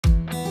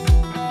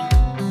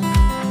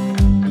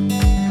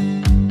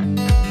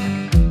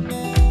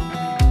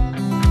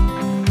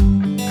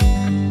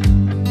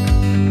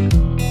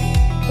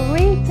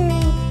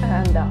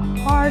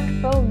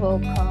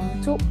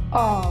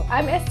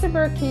I'm Esther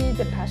Buerki,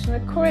 the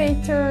passionate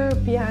creator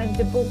behind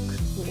the book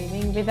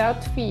Living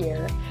Without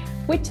Fear,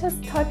 which has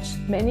touched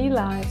many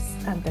lives,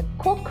 and the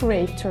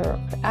co-creator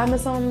of the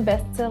Amazon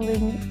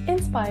best-selling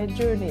Inspired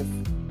Journeys.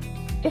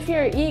 If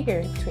you're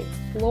eager to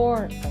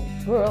explore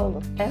a world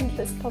of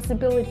endless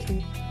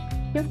possibility,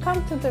 you've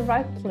come to the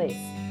right place.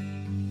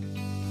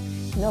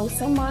 Know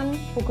someone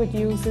who could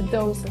use a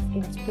dose of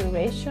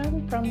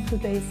inspiration from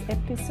today's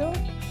episode?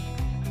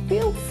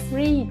 Feel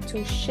free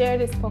to share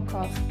this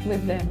podcast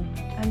with them,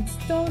 and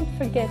don't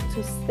forget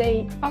to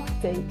stay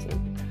updated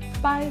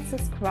by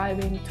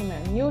subscribing to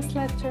my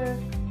newsletter,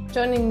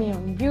 joining me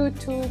on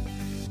YouTube,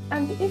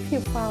 and if you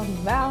found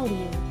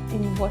value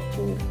in what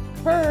you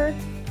heard,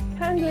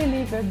 kindly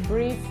leave a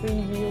brief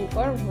review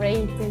or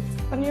rate it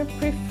on your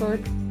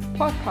preferred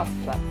podcast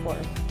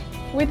platform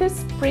with a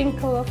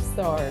sprinkle of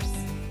stars.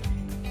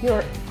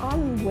 Your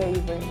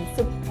unwavering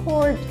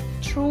support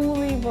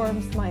truly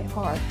warms my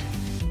heart,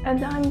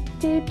 and I'm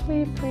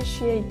deeply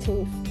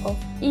appreciative of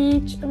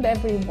each and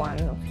every one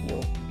of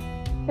you.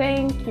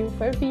 Thank you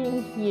for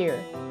being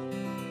here.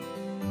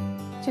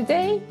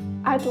 Today,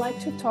 I'd like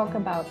to talk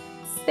about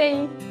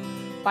state,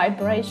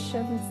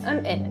 vibrations,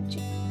 and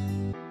energy.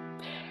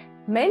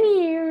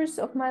 Many years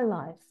of my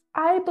life,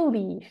 I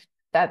believed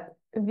that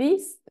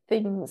these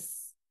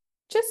things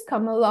just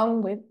come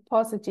along with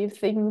positive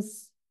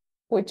things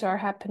which are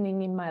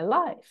happening in my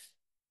life.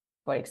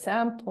 For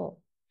example,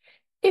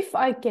 if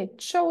I get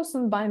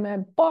chosen by my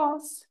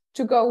boss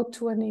to go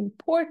to an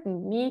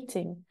important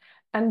meeting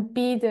and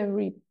be the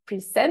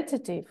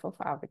representative of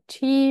our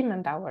team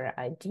and our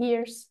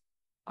ideas,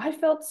 I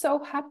felt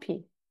so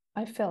happy.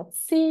 I felt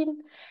seen,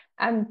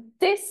 and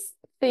this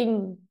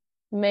thing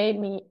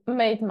made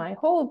my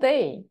whole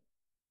day,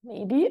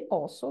 maybe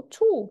also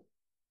two.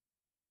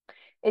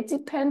 It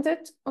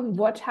depended on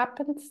what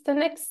happens the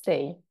next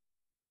day.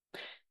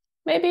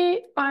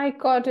 Maybe I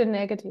got a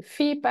negative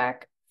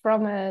feedback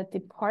from a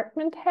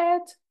department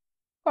head,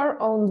 or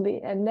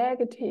only a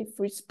negative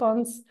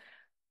response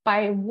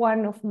by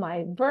one of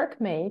my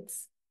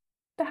workmates.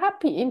 The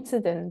happy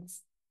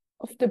incidents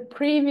of the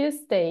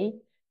previous day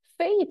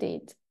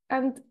faded,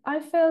 and I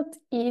felt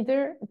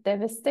either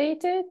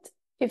devastated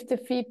if the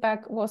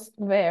feedback was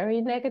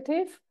very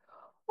negative,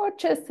 or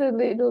just a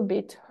little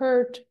bit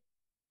hurt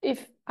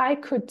if I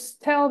could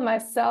tell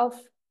myself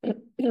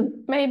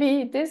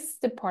maybe this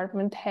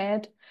department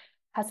head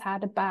has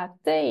had a bad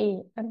day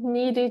and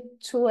needed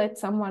to let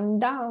someone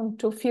down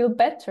to feel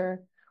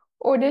better,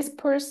 or this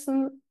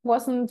person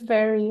wasn't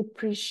very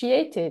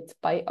appreciated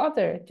by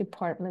other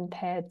department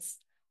heads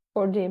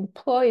or the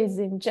employees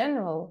in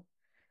general.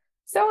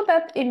 So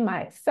that in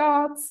my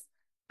thoughts,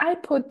 I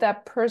put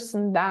that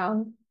person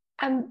down,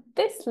 and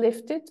this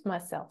lifted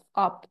myself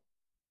up,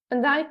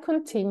 and I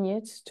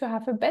continued to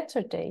have a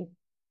better day.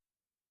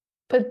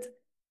 But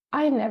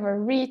I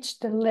never reached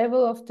the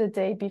level of the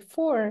day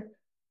before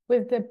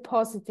with the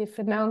positive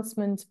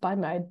announcement by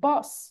my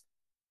boss.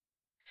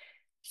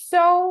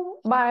 So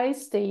my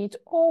state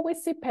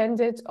always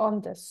depended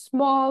on the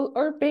small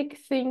or big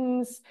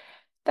things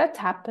that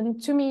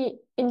happened to me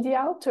in the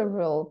outer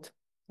world,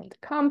 in the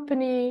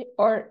company,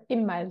 or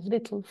in my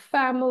little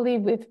family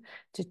with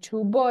the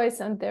two boys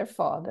and their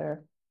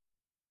father.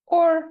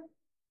 Or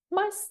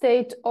my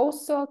state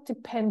also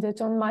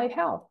depended on my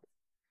health.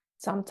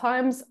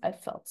 Sometimes I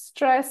felt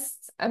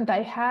stressed and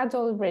I had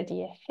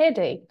already a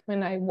headache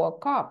when I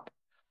woke up,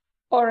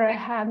 or I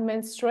had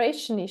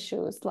menstruation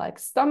issues like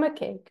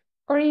stomachache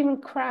or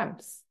even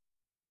cramps,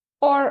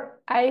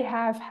 or I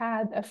have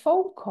had a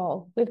phone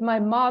call with my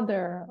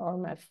mother or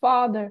my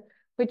father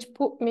which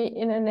put me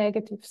in a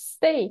negative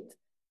state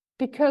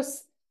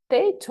because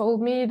they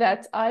told me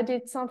that I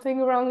did something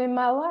wrong in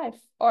my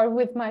life or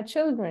with my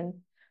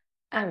children,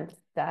 and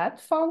that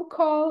phone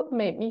call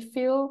made me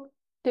feel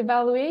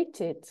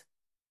devaluated.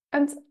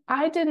 And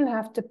I didn't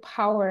have the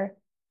power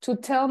to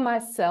tell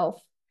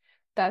myself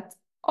that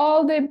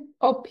all the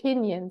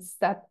opinions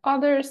that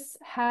others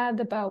had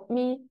about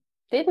me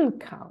didn't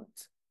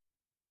count.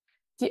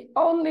 The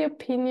only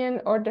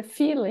opinion or the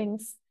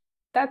feelings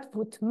that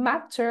would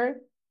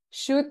matter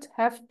should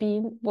have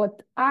been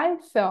what I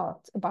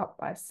thought about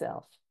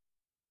myself.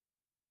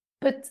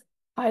 But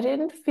I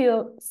didn't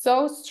feel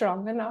so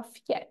strong enough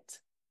yet.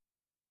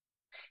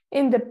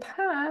 In the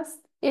past,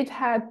 it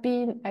had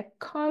been a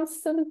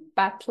constant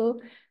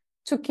battle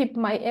to keep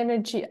my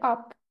energy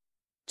up,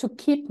 to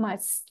keep my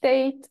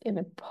state in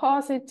a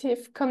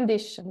positive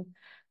condition,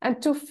 and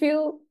to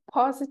feel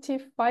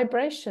positive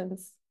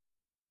vibrations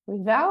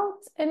without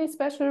any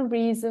special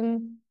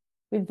reason,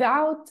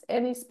 without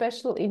any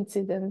special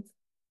incident,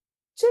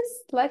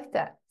 just like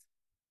that.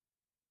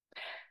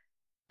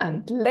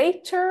 And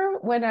later,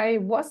 when I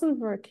wasn't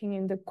working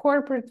in the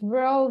corporate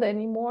world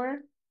anymore,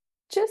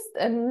 just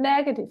a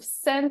negative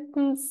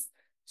sentence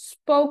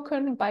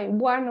spoken by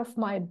one of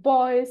my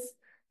boys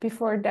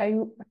before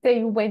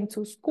they went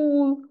to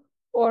school,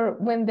 or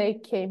when they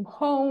came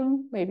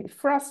home, maybe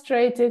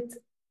frustrated,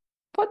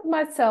 put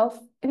myself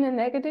in a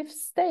negative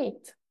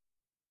state.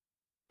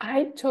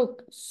 I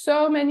took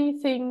so many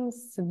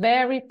things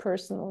very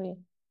personally.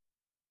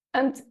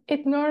 And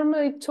it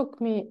normally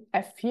took me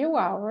a few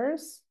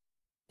hours,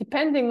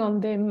 depending on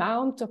the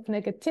amount of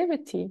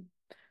negativity,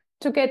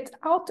 to get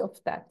out of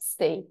that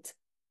state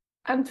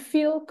and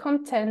feel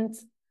content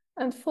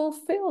and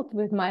fulfilled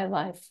with my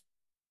life.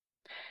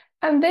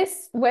 And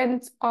this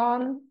went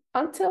on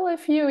until a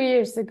few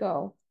years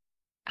ago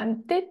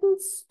and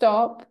didn't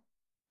stop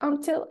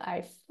until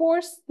I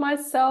forced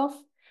myself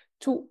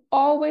to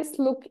always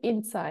look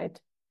inside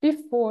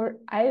before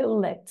I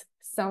let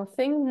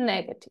something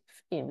negative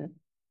in.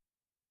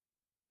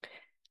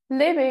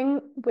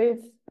 Living with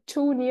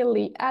two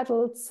nearly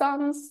adult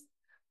sons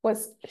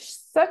was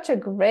such a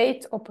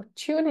great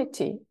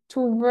opportunity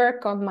to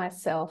work on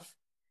myself,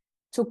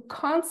 to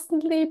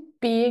constantly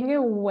being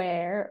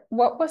aware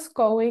what was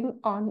going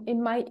on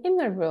in my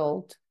inner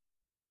world,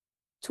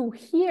 to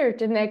hear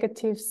the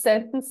negative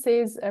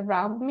sentences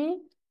around me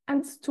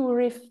and to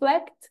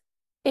reflect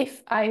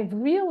if I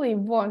really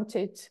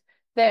wanted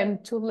them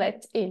to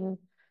let in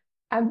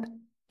and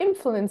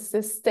influence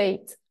the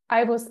state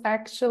I was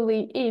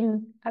actually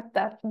in at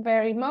that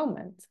very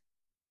moment.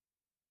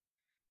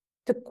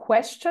 The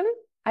question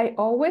I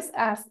always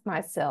asked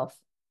myself,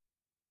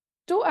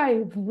 do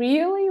I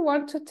really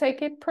want to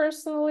take it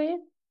personally?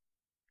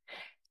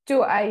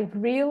 Do I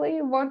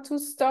really want to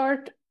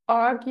start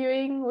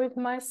arguing with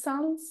my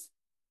sons?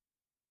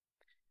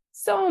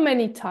 So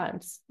many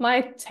times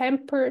my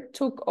temper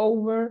took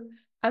over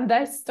and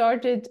I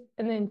started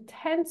an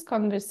intense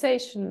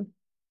conversation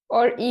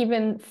or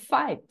even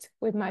fight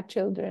with my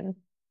children.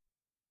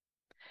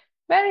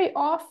 Very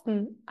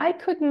often I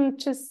couldn't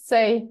just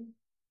say,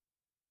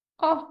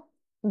 "Oh,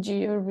 do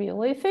you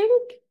really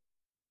think?"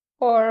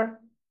 Or,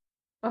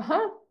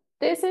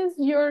 this is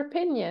your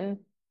opinion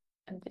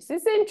and this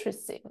is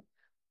interesting.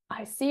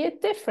 I see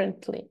it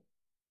differently.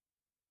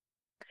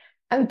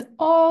 And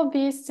all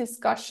these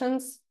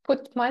discussions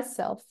put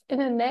myself in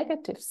a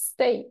negative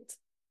state.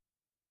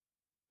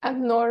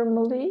 And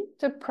normally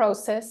the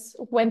process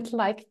went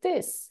like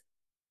this.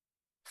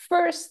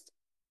 First,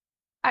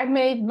 I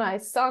made my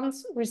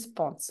sons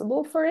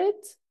responsible for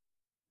it.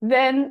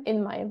 Then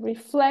in my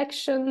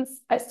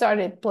reflections, I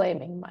started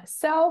blaming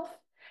myself.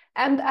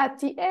 And at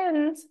the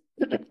end,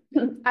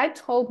 I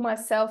told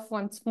myself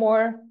once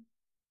more,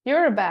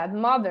 you're a bad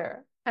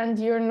mother and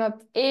you're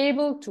not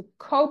able to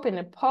cope in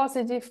a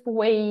positive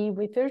way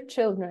with your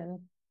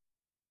children.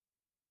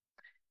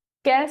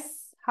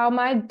 Guess how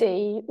my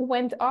day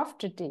went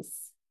after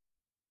this?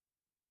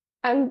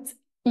 And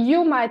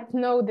you might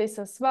know this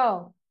as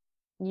well.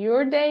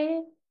 Your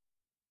day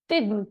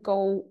didn't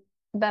go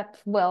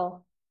that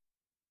well.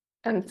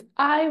 And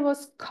I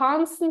was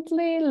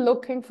constantly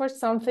looking for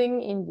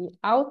something in the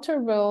outer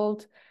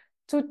world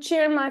to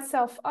cheer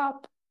myself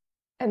up.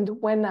 And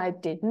when I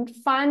didn't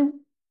find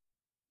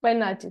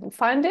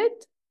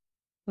it,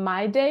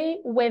 my day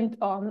went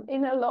on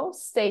in a low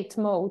state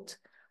mode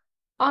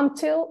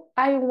until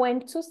I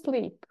went to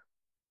sleep.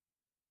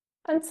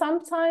 And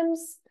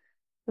sometimes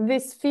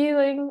this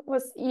feeling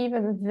was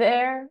even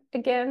there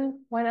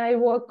again when I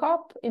woke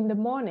up in the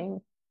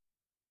morning.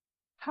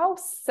 How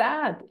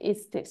sad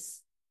is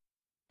this?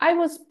 I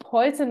was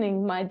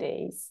poisoning my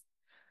days,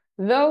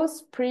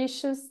 those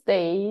precious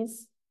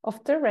days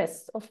of the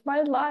rest of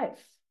my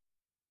life.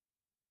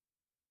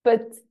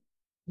 But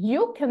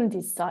you can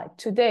decide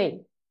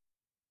today.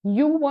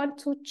 You want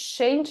to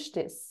change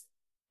this.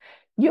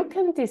 You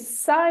can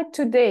decide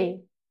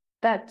today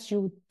that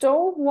you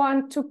don't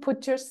want to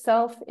put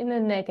yourself in a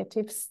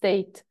negative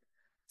state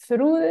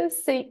through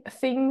the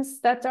things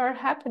that are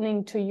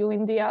happening to you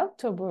in the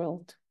outer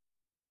world.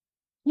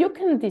 You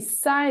can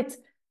decide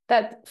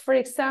that, for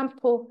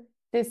example,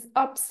 this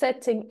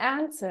upsetting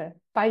answer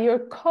by your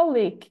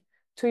colleague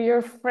to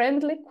your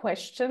friendly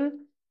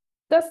question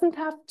doesn't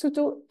have to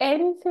do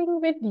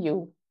anything with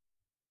you.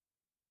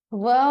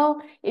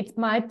 Well, it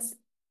might,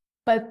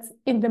 but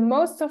in the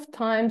most of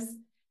times,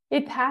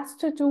 it has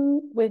to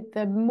do with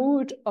the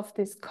mood of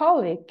this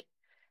colleague.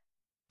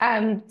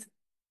 And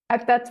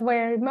at that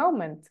very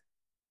moment,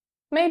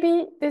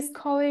 maybe this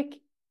colleague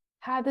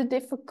had a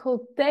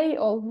difficult day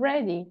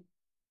already.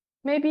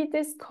 Maybe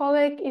this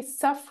colleague is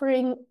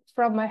suffering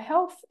from a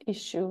health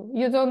issue.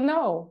 You don't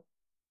know.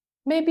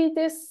 Maybe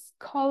this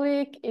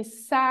colleague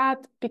is sad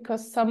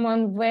because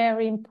someone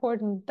very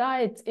important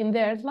died in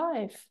their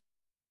life.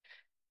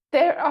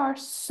 There are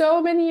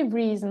so many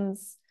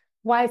reasons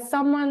why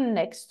someone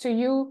next to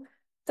you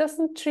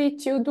doesn't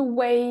treat you the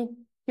way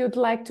you'd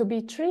like to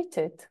be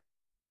treated.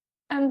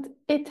 And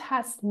it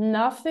has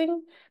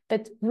nothing,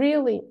 but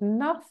really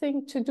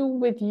nothing to do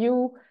with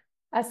you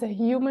as a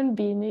human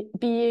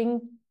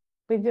being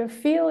with your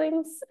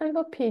feelings and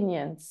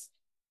opinions.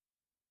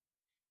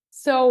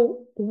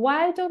 So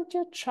why don't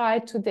you try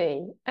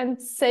today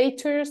and say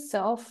to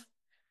yourself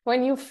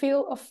when you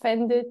feel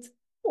offended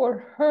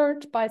or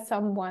hurt by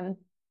someone,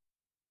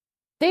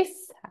 this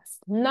has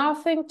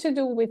nothing to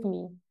do with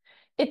me.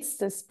 It's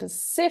the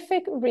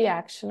specific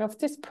reaction of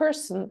this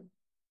person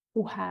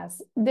who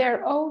has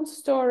their own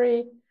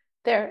story,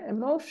 their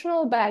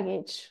emotional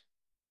baggage,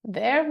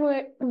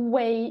 their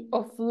way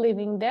of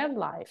living their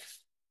life.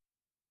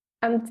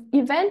 And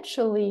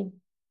eventually,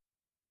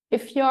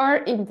 if you're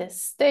in the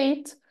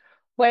state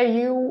where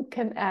you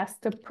can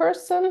ask the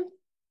person,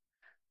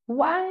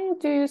 why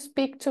do you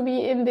speak to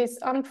me in this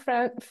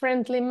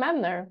unfriendly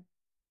manner?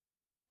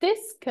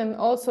 This can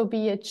also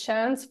be a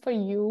chance for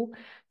you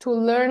to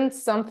learn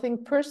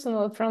something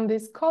personal from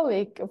this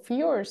colleague of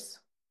yours.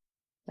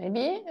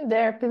 Maybe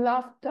their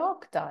beloved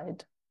dog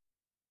died.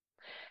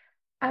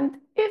 And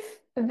if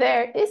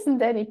there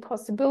isn't any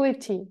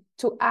possibility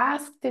to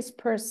ask this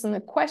person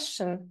a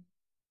question,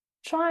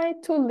 try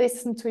to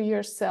listen to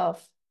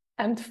yourself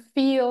and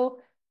feel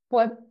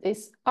what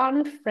this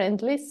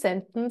unfriendly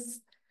sentence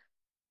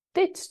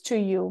did to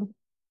you.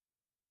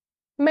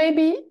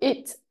 Maybe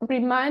it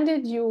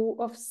reminded you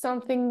of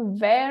something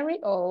very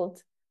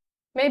old.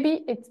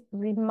 Maybe it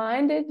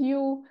reminded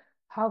you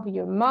how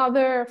your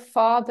mother,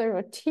 father,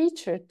 or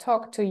teacher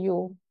talked to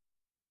you.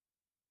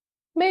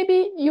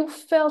 Maybe you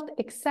felt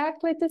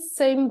exactly the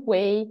same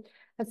way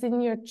as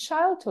in your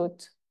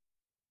childhood.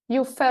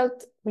 You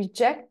felt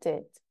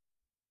rejected.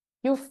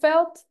 You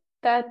felt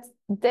that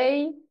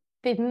they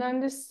didn't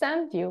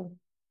understand you.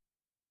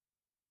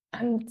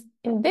 And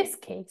in this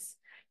case,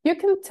 you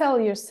can tell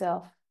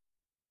yourself,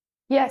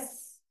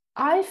 yes,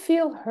 I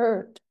feel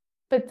hurt,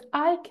 but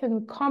I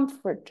can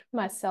comfort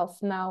myself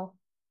now.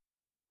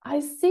 I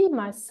see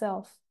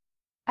myself.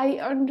 I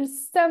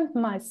understand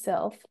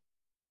myself.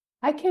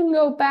 I can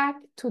go back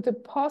to the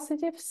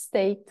positive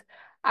state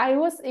I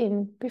was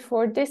in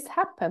before this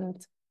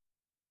happened.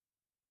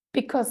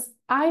 Because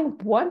I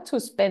want to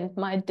spend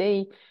my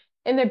day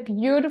in a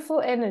beautiful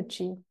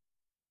energy.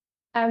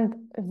 And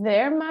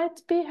there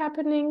might be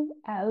happening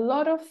a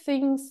lot of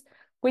things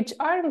which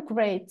aren't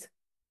great,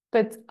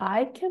 but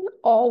I can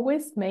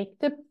always make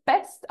the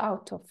best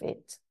out of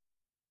it.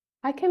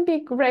 I can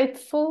be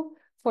grateful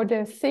for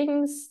the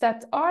things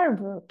that are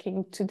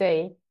working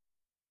today.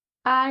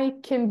 I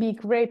can be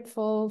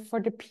grateful for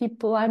the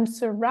people I'm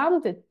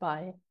surrounded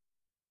by.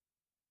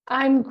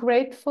 I'm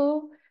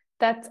grateful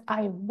that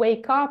I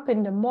wake up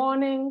in the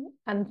morning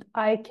and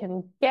I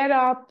can get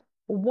up,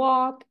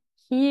 walk,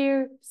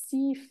 hear,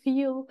 see,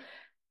 feel,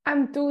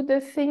 and do the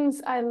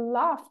things I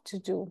love to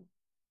do.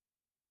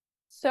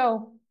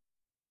 So,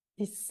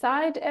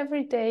 decide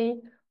every day,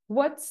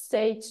 what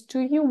state do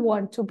you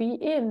want to be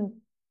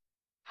in?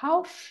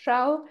 How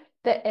shall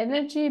the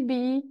energy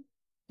be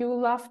you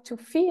love to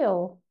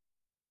feel?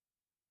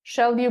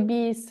 Shall you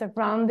be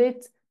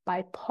surrounded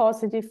by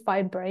positive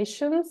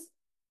vibrations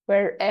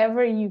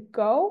wherever you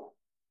go?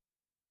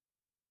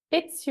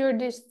 It's your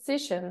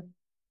decision.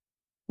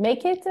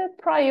 Make it a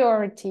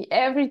priority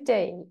every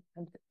day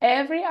and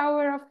every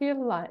hour of your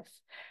life.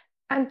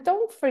 And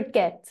don't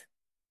forget,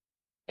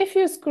 if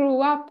you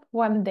screw up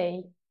one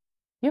day,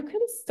 you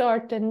can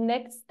start the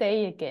next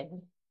day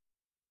again.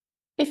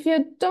 If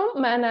you don't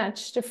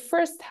manage the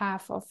first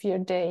half of your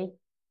day,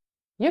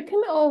 you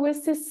can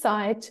always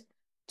decide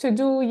to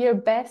do your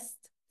best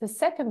the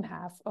second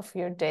half of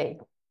your day.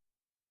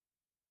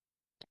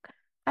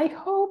 I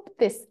hope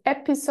this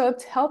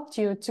episode helped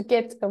you to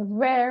get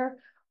aware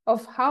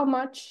of how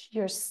much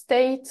your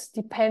state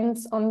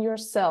depends on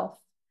yourself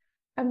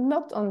and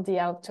not on the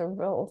outer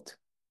world.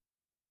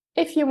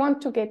 If you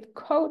want to get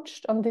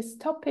coached on this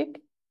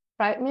topic,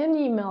 write me an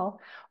email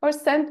or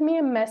send me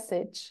a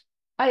message.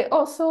 I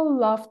also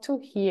love to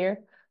hear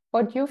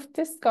what you've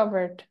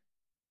discovered.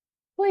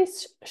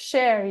 Please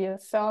share your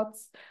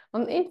thoughts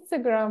on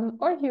Instagram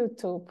or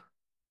YouTube.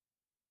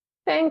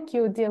 Thank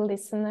you, dear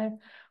listener,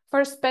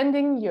 for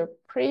spending your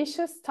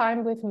precious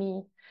time with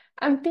me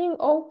and being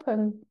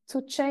open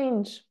to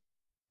change.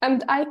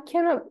 And I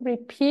cannot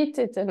repeat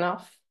it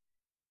enough.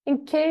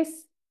 In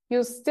case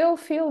you still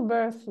feel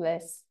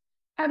worthless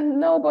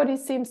and nobody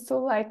seems to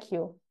like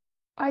you,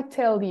 I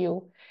tell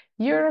you,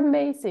 you're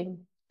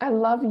amazing. I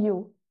love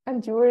you,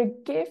 and you're a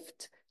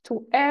gift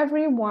to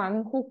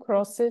everyone who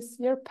crosses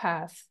your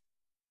path.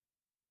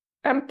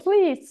 And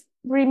please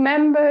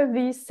remember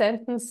these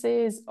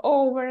sentences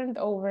over and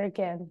over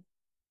again.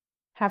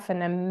 Have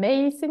an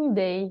amazing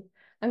day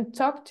and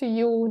talk to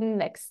you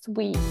next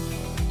week.